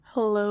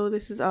Hello,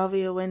 this is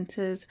Avia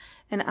Winters,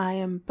 and I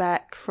am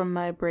back from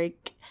my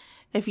break.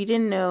 If you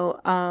didn't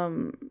know,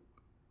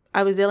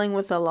 I was dealing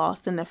with a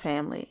loss in the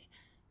family,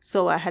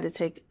 so I had to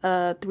take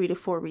a 3 to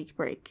 4 week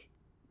break.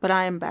 But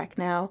I am back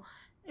now,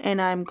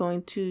 and I'm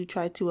going to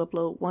try to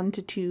upload 1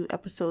 to 2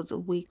 episodes a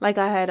week like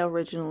I had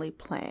originally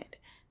planned.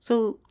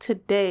 So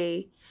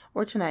today,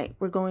 or tonight,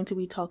 we're going to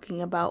be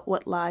talking about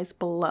What Lies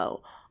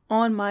Below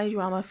on my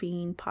Drama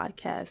Fiend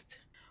podcast.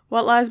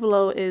 What Lies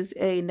Below is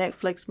a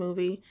Netflix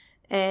movie,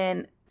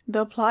 and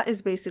the plot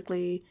is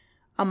basically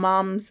a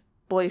mom's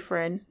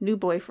new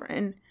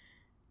boyfriend,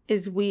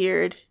 is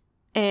weird,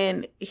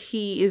 and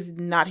he is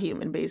not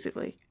human,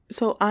 basically.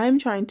 So I'm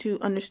trying to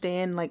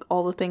understand,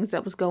 all the things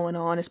that was going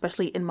on,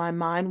 especially in my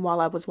mind while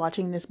I was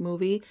watching this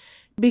movie,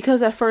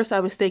 because at first I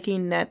was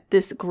thinking that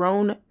this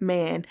grown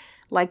man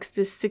likes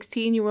this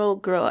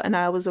 16-year-old girl, and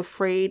I was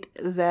afraid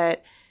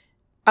that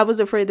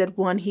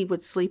one, he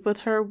would sleep with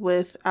her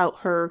without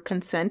her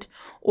consent,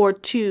 or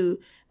two,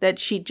 that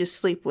she'd just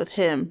sleep with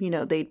him.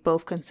 They'd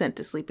both consent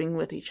to sleeping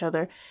with each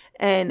other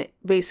and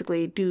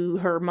basically do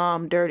her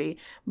mom dirty.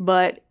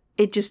 But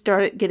it just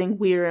started getting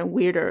weirder and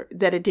weirder,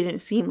 that it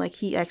didn't seem like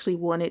he actually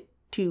wanted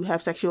to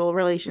have sexual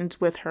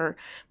relations with her,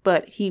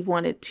 but he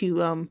wanted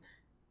to,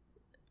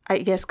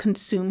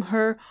 consume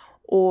her,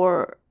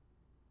 or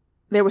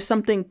there was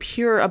something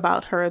pure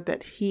about her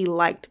that he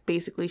liked.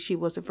 Basically, she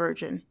was a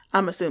virgin,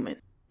 I'm assuming.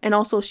 And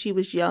also she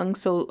was young,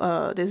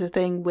 so there's a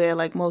thing where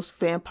most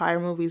vampire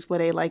movies where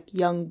they like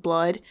young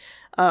blood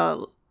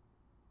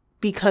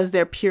because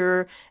they're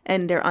pure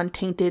and they're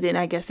untainted, and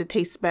I guess it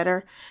tastes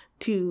better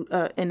to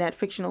in that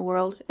fictional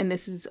world. And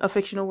this is a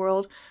fictional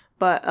world,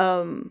 but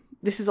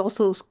this is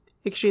also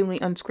extremely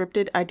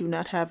unscripted. I do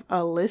not have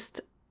a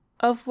list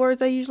of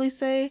words I usually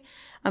say.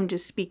 I'm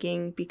just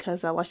speaking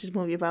because I watched this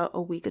movie about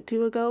a week or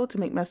two ago to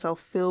make myself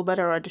feel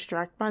better or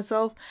distract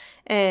myself,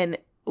 and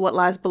What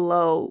Lies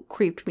Below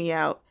creeped me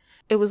out.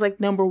 It was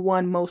number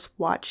 1 most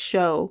watched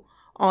show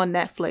on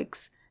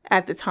Netflix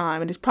at the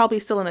time, and it's probably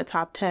still in the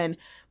top 10,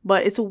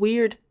 but it's a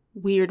weird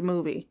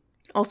movie.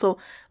 Also,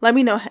 let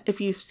me know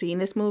if you've seen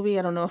this movie.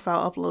 I don't know if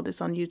I'll upload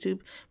this on YouTube,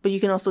 but you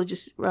can also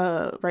just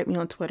write me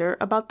on Twitter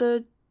about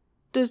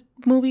this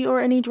movie or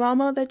any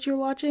drama that you're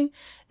watching,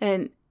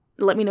 and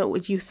let me know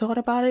what you thought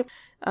about it.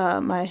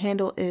 My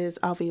handle is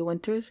Avia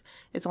Winters.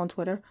 It's on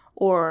Twitter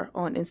or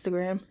on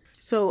Instagram.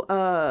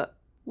 So,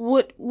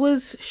 what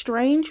was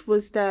strange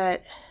was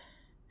that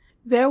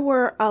there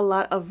were a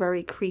lot of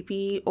very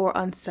creepy or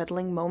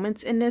unsettling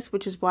moments in this,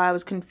 which is why I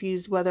was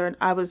confused whether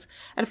I was,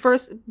 at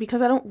first,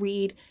 because I don't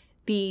read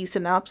the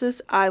synopsis,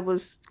 I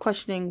was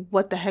questioning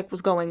what the heck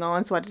was going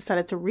on, so I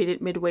decided to read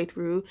it midway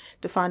through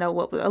to find out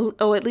what was,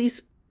 at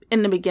least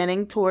in the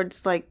beginning,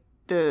 towards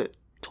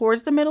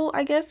the middle,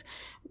 I guess,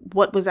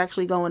 what was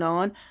actually going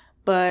on.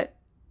 But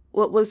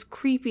what was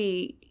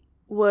creepy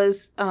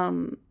was,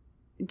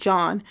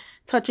 John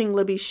touching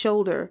Libby's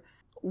shoulder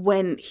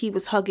when he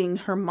was hugging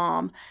her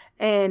mom,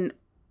 and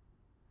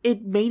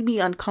it made me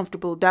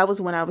uncomfortable. That was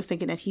when I was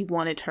thinking that he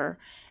wanted her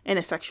in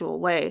a sexual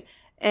way.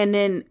 And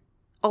then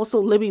also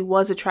Libby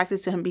was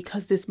attracted to him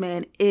because this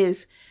man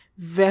is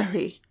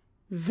very,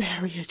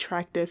 very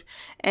attractive,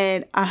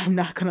 and I'm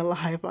not gonna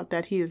lie about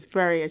that. He is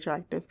very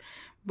attractive,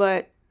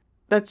 but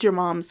that's your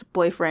mom's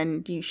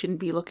boyfriend. You shouldn't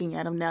be looking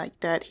at him like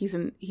that.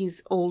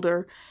 He's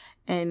older,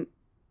 and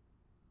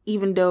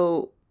even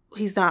though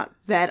he's not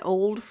that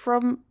old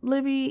from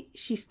Libby,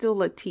 she's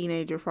still a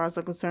teenager as far as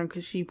I'm concerned,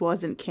 because she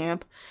was in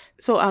camp.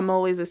 So I'm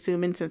always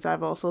assuming, since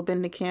I've also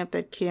been to camp,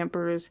 that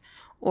campers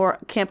or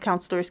camp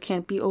counselors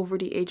can't be over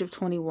the age of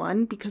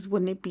 21, because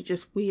wouldn't it be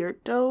just weird,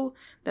 though,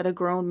 that a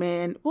grown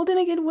man, well, then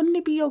again, wouldn't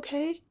it be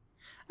okay?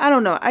 I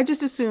don't know. I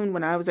just assumed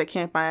when I was at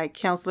camp, my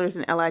counselors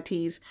and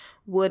LITs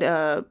would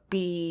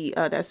be,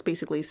 that's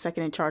basically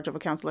second in charge of a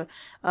counselor,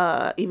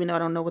 even though I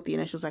don't know what the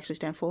initials actually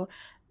stand for,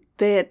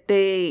 that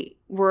they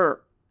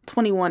were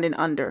 21 and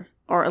under,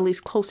 or at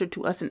least closer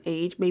to us in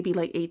age, maybe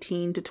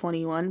 18 to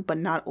 21, but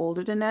not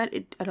older than that.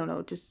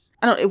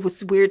 It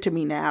was weird to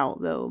me now,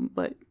 though,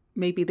 but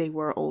maybe they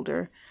were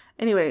older.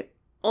 Anyway,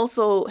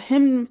 also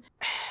him,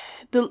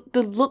 the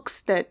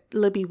looks that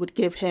Libby would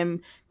give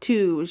him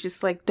too was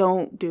just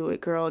don't do it,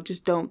 girl.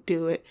 Just don't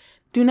do it.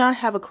 Do not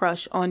have a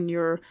crush on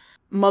your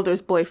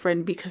mother's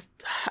boyfriend, because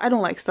I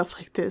don't like stuff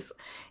like this.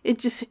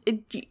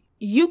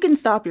 You can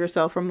stop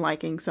yourself from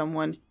liking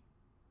someone.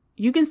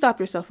 You can stop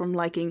yourself from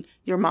liking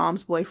your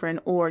mom's boyfriend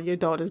or your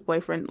daughter's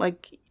boyfriend.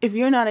 If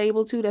you're not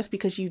able to, that's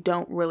because you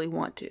don't really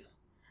want to.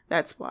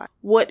 That's why.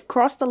 What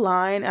crossed the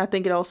line, I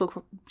think it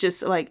also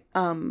just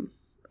amped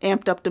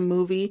up the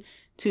movie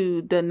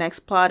to the next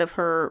plot of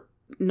her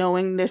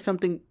knowing there's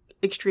something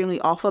extremely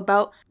off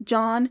about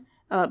John,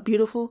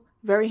 beautiful,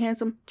 very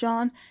handsome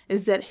John,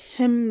 is that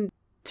him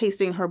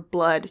tasting her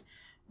blood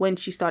when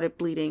she started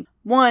bleeding.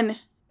 One,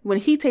 when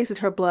he tasted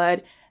her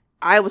blood,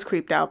 I was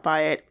creeped out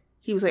by it.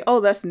 He was like, oh,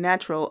 that's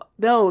natural.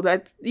 No,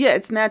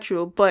 it's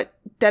natural, but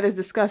that is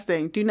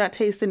disgusting. Do not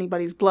taste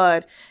anybody's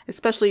blood,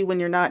 especially when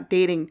you're not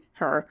dating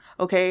her,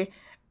 okay?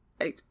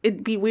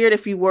 It'd be weird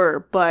if you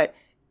were, but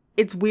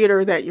it's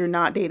weirder that you're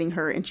not dating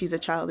her and she's a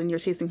child and you're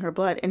tasting her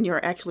blood and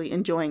you're actually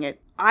enjoying it.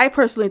 I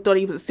personally thought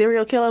he was a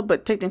serial killer,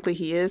 but technically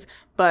he is.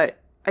 But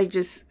I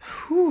just,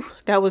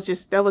 that was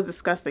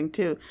disgusting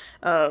too.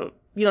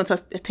 You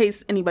don't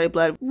taste anybody's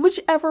blood,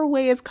 whichever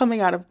way it's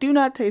coming out of. Do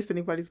not taste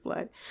anybody's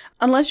blood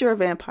unless you're a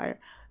vampire.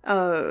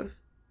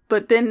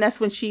 But then that's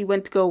when she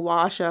went to go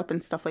wash up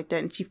and stuff like that,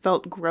 and she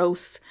felt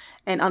gross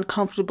and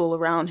uncomfortable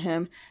around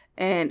him.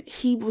 And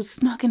he was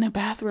snuck in the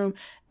bathroom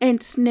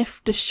and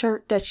sniffed the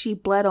shirt that she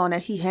bled on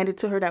that he handed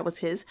to her that was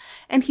his.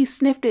 And he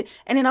sniffed it.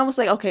 And then I was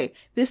like, okay,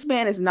 this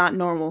man is not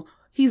normal.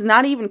 He's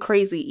not even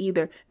crazy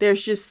either.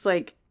 There's just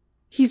like,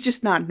 he's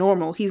just not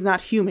normal. He's not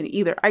human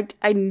either.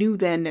 I knew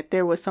then that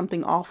there was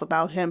something off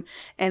about him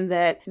and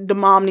that the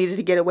mom needed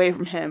to get away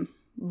from him.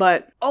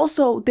 But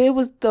also there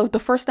was the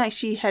first night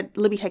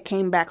Libby had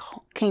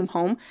came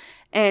home,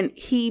 and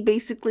he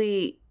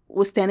basically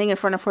was standing in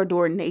front of her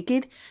door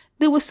naked.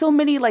 There was so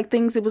many like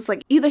things. It was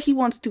like either he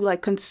wants to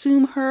like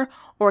consume her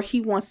or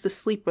he wants to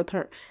sleep with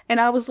her.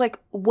 And I was like,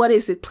 what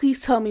is it?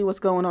 Please tell me what's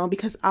going on,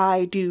 because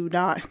I do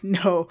not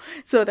know.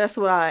 So that's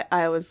what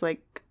I was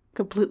like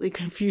completely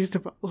confused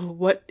about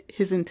what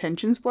his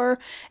intentions were.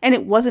 And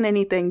it wasn't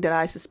anything that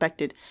I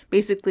suspected.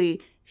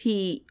 Basically,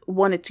 he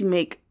wanted to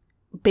make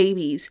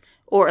babies,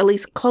 or at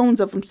least clones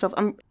of himself.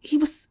 He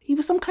was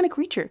some kind of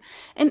creature.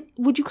 And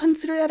would you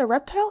consider that a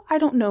reptile? I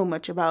don't know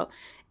much about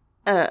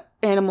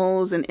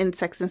animals and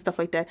insects and stuff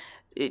like that.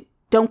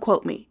 Don't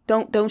quote me.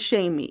 Don't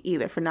shame me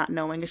either for not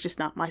knowing. It's just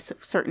not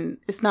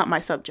it's not my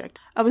subject.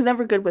 I was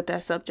never good with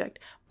that subject.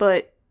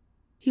 But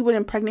he would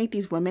impregnate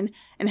these women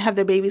and have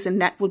their babies,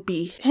 and that would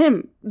be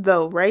him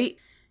though, right?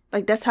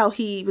 Like that's how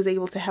he was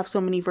able to have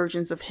so many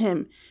versions of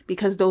him,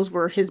 because those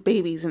were his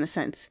babies in a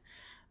sense.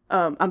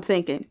 I'm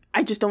thinking.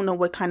 I just don't know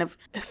what kind of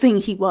thing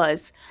he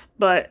was,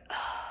 but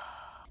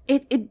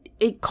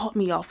it caught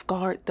me off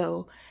guard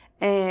though.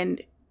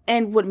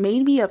 And what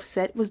made me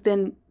upset was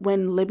then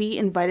when Libby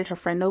invited her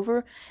friend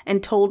over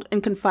and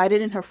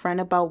confided in her friend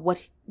about what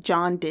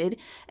John did.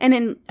 And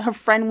then her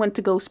friend went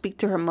to go speak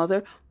to her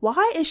mother.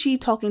 Why is she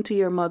talking to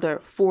your mother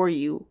for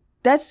you?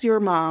 That's your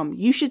mom.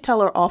 You should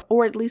tell her off,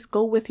 or at least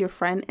go with your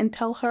friend and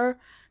tell her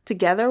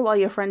together while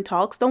your friend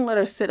talks. Don't let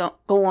her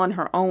go on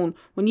her own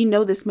when you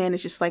know this man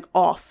is just like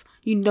off.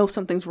 You know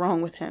something's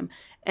wrong with him.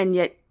 And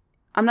yet,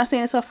 I'm not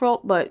saying it's her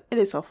fault, but it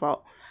is her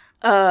fault.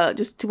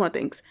 Just two more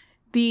things.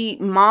 The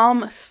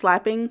mom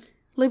slapping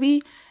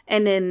Libby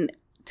and then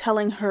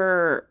telling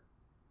her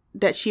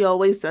that she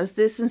always does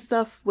this and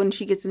stuff when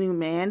she gets a new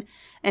man,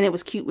 and it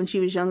was cute when she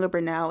was younger,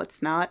 but now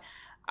it's not.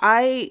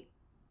 I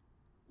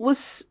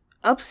was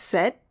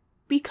upset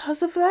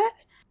because of that.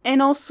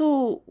 And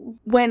also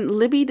when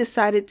Libby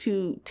decided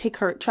to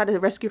try to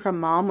rescue her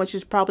mom, which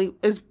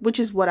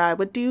is what I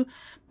would do.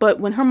 But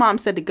when her mom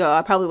said to go,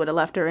 I probably would have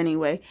left her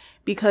anyway,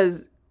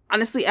 because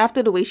honestly,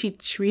 after the way she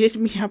treated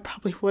me, I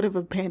probably would have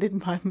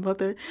abandoned my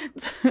mother,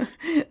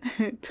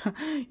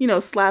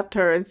 slapped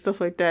her and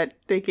stuff like that,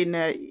 thinking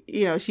that,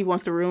 she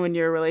wants to ruin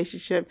your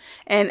relationship.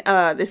 And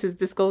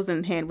this goes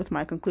in hand with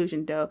my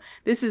conclusion, though.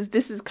 This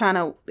is kind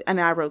of,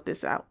 and I wrote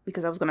this out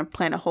because I was going to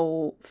plan a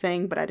whole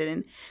thing, but I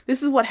didn't.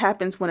 This is what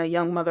happens when a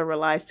young mother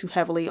relies too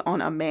heavily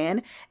on a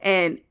man.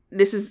 And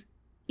this is,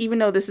 even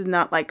though this is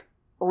not like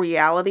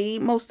reality,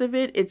 most of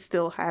it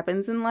still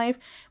happens in life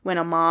when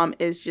a mom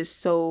is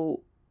just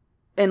so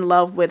in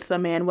love with a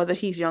man, whether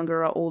he's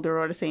younger or older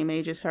or the same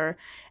age as her,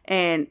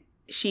 and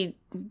she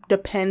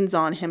depends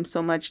on him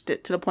so much to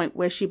the point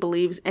where she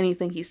believes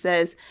anything he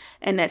says,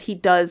 and that he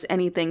does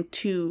anything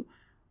to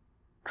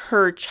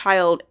her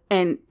child.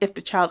 And if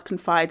the child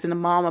confides in the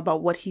mom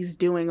about what he's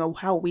doing or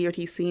how weird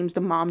he seems, the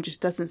mom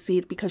just doesn't see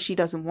it because she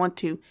doesn't want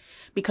to,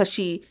 because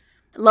she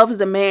loves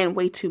the man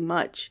way too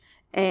much,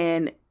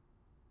 and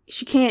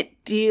she can't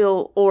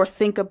deal or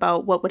think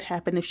about what would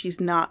happen if she's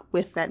not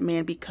with that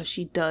man, because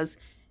she does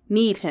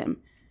need him,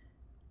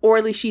 or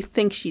at least she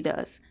thinks she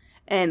does.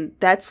 And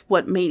that's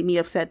what made me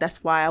upset.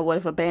 That's why I would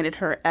have abandoned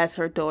her as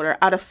her daughter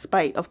out of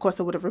spite. Of course,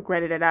 I would have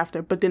regretted it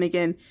after, but then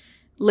again,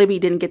 Libby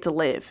didn't get to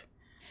live.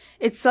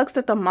 It sucks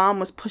that the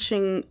mom was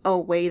pushing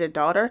away the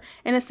daughter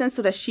in a sense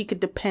so that she could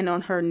depend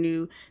on her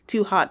new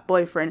too hot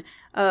boyfriend.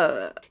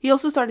 He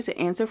also started to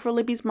answer for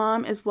Libby's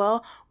mom as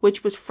well,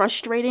 which was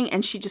frustrating,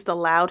 and she just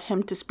allowed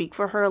him to speak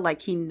for her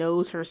like he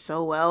knows her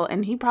so well.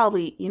 And he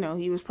probably,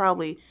 he was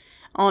probably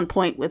on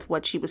point with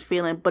what she was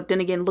feeling. But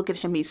then again, look at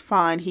him. He's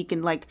fine. He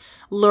can like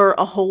lure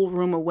a whole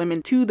room of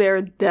women to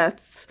their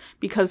deaths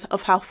because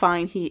of how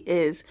fine he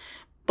is.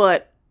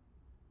 But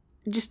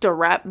just to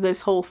wrap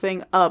this whole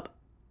thing up,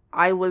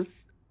 I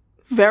was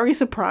very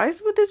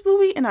surprised with this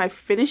movie, and I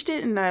finished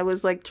it, and I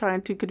was like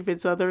trying to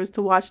convince others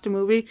to watch the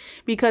movie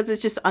because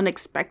it's just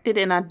unexpected,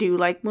 and I do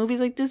like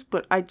movies like this,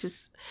 but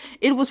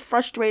it was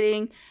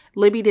frustrating.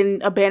 Libby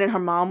didn't abandon her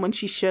mom when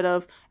she should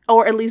have,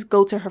 or at least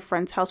go to her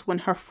friend's house when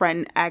her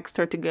friend asked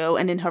her to go,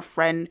 and then her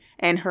friend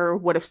and her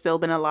would have still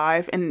been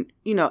alive, and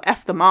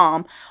F the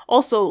mom.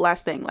 Also,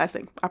 last thing,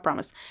 I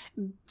promise.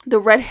 The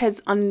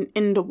redheads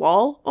in the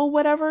wall or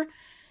whatever,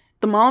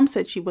 the mom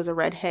said she was a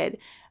redhead.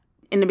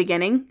 in the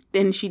beginning,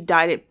 then she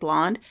dyed it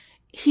blonde.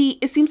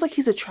 It seems like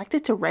he's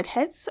attracted to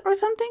redheads or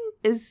something.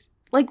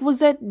 Was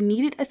that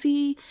needed?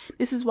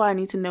 This is why I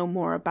need to know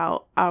more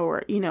about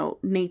our,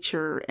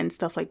 nature and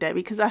stuff like that,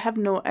 because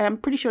I'm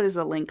pretty sure there's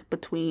a link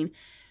between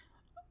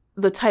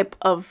the type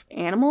of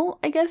animal,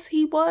 I guess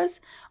he was.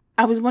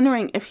 I was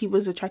wondering if he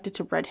was attracted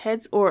to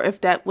redheads or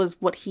if that was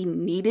what he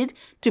needed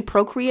to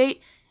procreate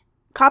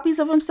copies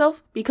of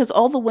himself, because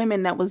all the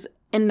women that was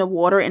in the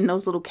water, in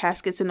those little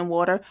caskets in the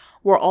water,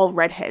 were all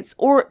redheads.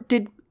 Or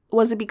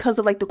was it because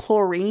of like the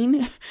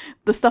chlorine,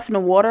 the stuff in the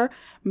water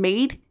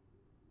made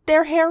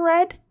their hair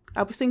red?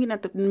 I was thinking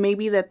that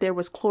maybe that there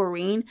was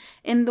chlorine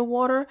in the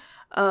water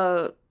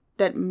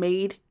that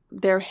made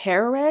their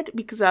hair red,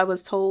 because I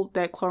was told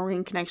that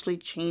chlorine can actually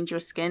change your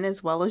skin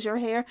as well as your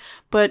hair.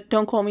 But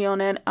don't quote me on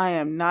that. I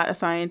am not a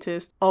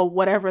scientist, or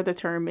whatever the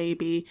term may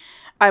be.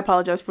 I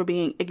apologize for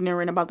being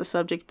ignorant about the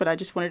subject, but I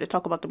just wanted to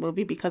talk about the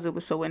movie because it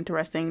was so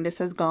interesting. This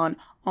has gone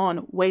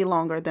on way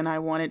longer than I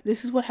wanted.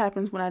 This is what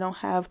happens when I don't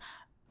have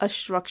a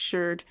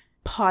structured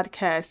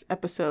podcast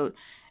episode.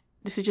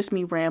 This is just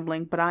me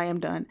rambling, but I am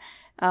done.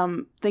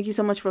 Thank you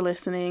so much for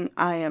listening.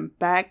 I am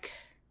back.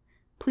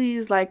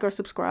 Please like or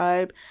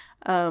subscribe.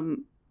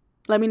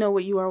 Let me know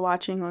what you are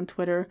watching on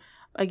Twitter.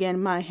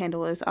 Again, my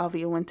handle is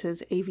Avia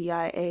Winters,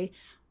 AVIA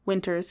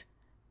Winters.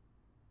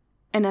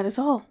 And that is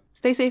all.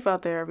 Stay safe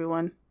out there,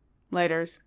 everyone. Laters.